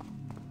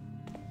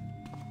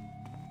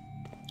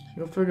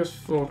 You're Fergus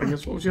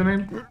Fourfingers. What was your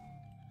name?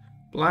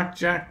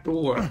 Blackjack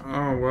Buller.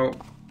 Oh, well.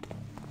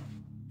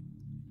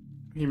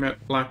 He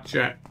met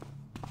Blackjack.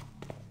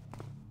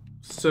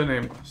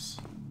 Surnameless.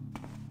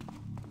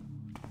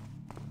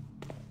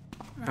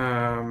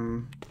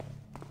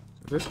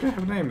 Did this guy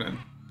have a name then?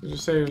 Did you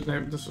say his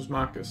name? This was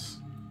Marcus.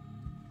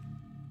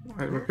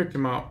 We picked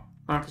him up.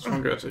 Marcus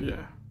von Goethe,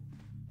 yeah.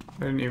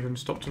 I didn't even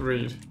stop to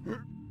read.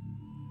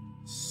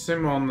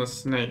 Simon the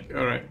Snake.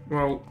 Alright,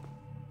 well.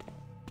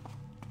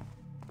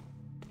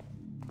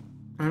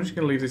 I'm just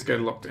going to leave this guy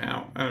locked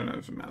out. I don't know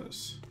if it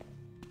matters.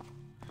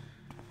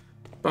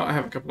 But I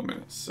have a couple of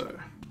minutes, so.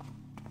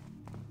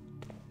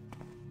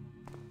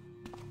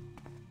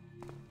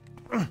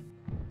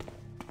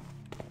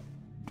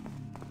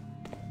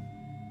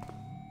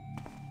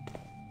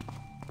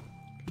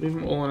 Leave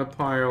them all in a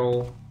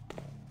pile.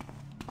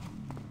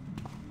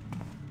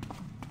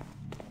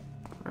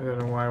 I don't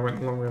know why I went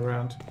the long way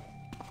around.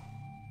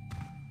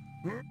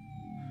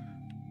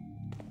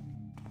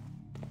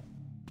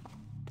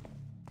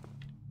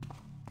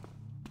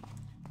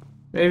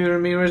 Maybe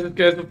Ramirez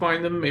goes to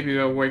find them. Maybe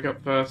they'll wake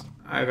up first.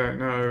 I don't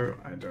know.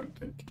 I don't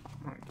think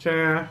I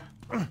care.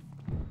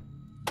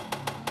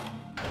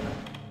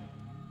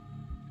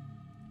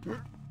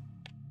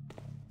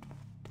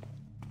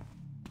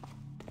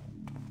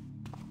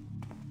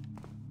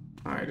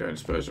 I don't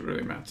suppose it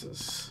really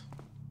matters.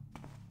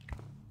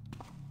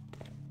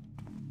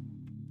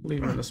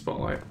 Leave him in the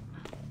spotlight.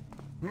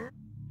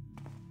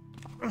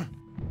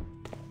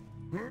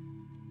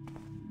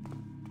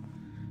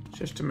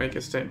 Just to make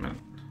a statement.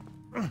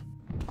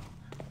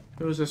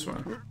 Who is this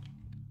one?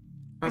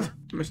 That's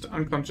Mr.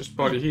 Unconscious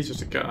Body. He's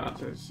just a guard.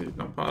 He's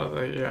not part of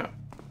the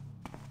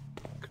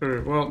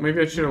crew. Well,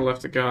 maybe I should have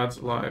left the guards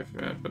alive.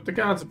 Yeah, but the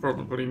guards are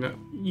probably not.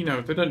 You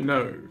know, they don't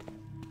know.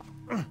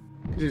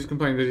 Because he was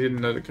complaining that he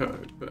didn't know the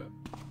code, but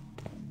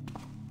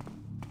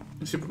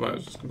the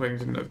supervisor was complaining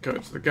he didn't know the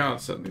code, so the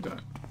guards certainly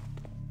don't.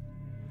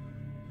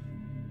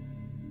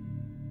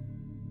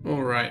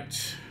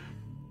 Alright.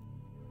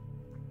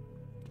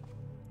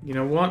 You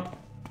know what?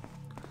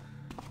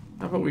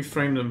 How about we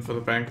frame them for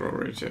the bank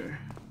robbery too?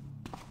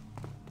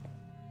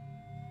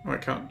 Oh, I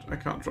can't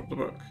drop the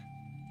book.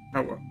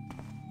 Oh well.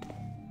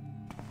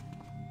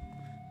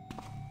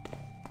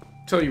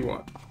 Tell you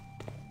what.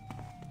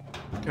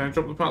 Can I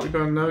drop the partly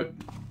burned note?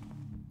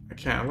 I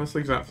can. Let's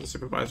leave that for the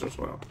supervisor as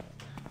well.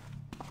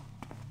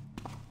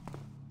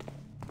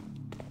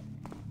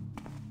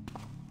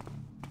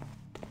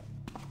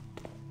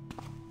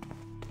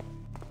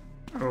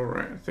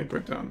 Alright, I think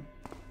we're done.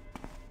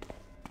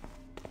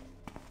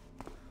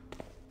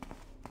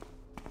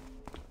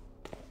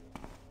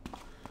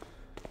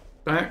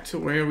 Back to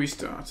where we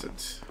started.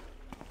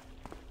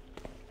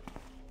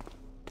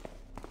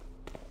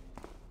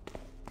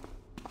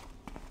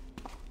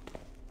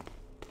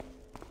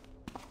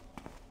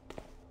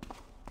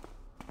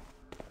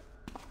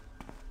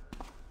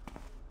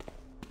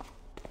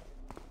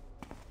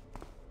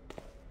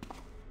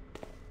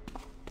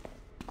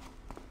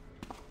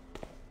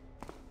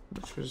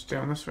 Which was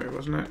down this way,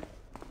 wasn't it?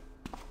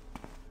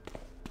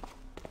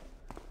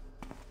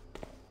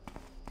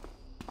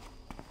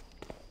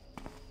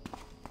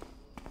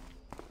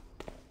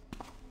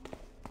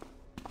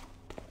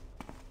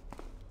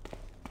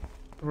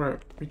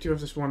 Right, we do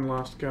have this one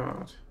last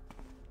guard.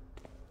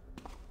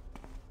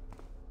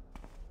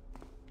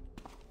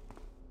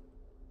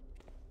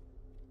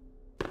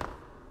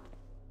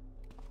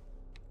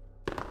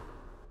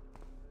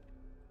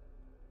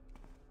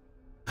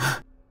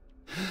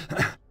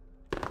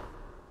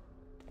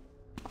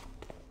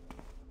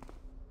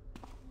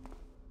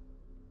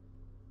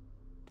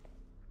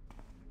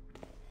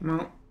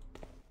 No.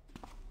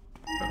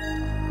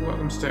 Let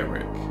them stay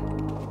awake.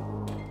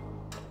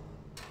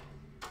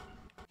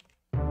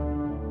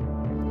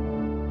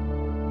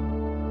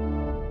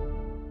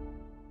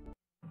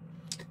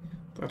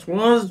 That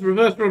was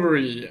reverse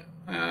robbery,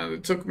 and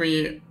it took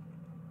me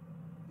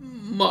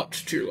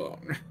much too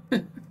long.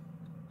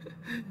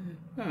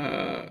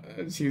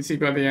 As you can see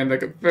by the end, I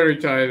got very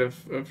tired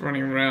of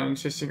running around,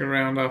 chasing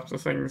around after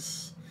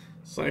things.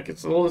 It's like,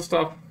 it's all the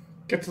stuff,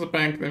 get to the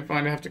bank, and then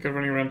finally have to go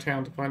running around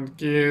town to find the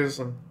gears,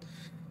 and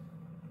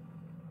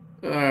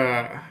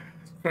trying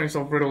to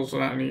solve riddles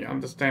without any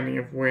understanding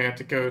of where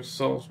to go to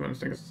solve them and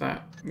things like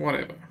that.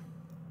 Whatever.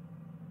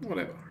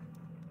 Whatever.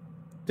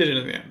 Did it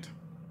in the end.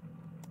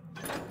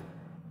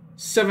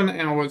 7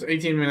 hours,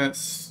 18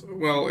 minutes.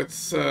 Well,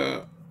 it's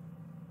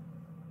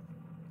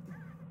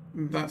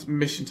that's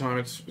mission time.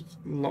 It's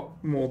a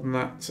lot more than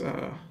that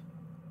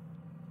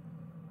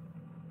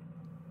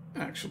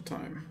actual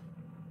time.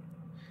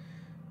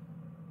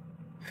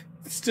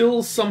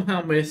 Still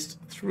somehow missed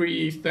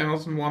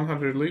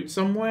 3,100 loot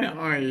somewhere.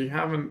 I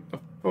haven't the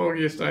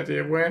foggiest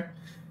idea where.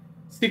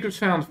 Secrets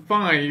found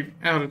 5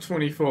 out of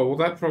 24. Well,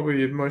 that probably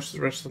did most of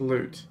the rest of the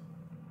loot.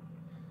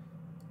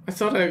 I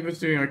thought I was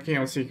doing okay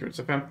on secrets.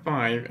 I found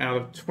 5 out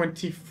of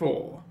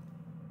 24.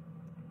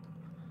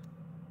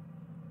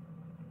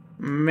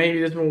 Maybe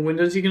there's more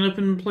windows you can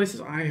open in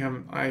places. I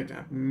have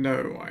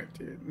no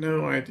idea.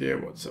 No idea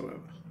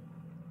whatsoever.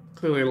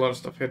 Clearly a lot of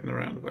stuff hidden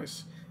around the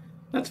place.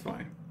 That's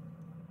fine.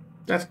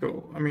 That's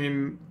cool. I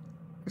mean,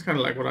 it's kind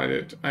of like what I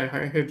did. I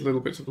hid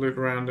little bits of loot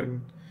around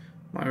in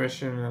my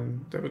mission,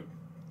 and there were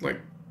like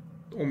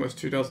almost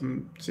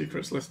 24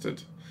 secrets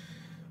listed,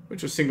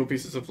 which were single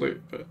pieces of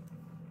loot, but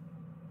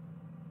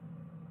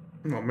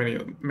well, many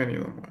of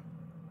them were.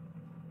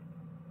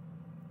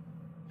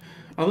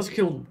 Others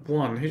killed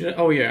one. Who did?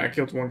 Oh yeah, I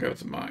killed one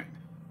goat of mine.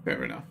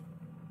 Fair enough.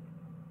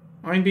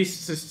 Iron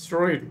Beast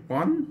destroyed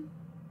one?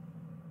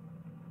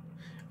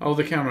 Oh,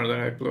 the camera that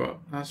I blew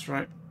up. That's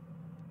right.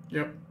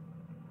 Yep.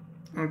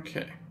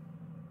 Okay.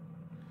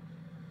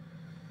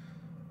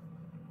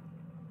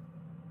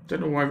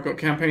 Don't know why I've got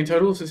campaign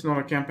totals. It's not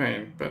a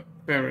campaign, but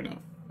fair enough.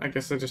 I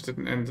guess I just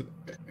didn't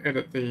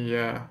edit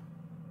the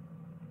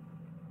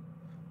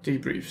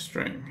debrief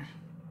string.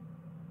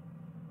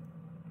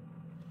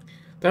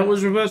 That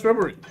was reverse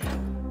robbery.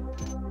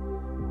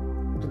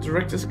 The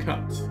director's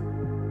cut.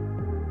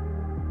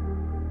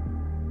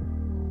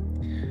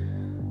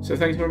 So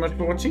thanks very much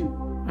for watching,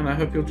 and I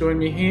hope you'll join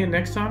me here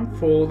next time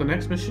for the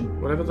next mission,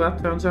 whatever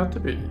that turns out to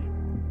be.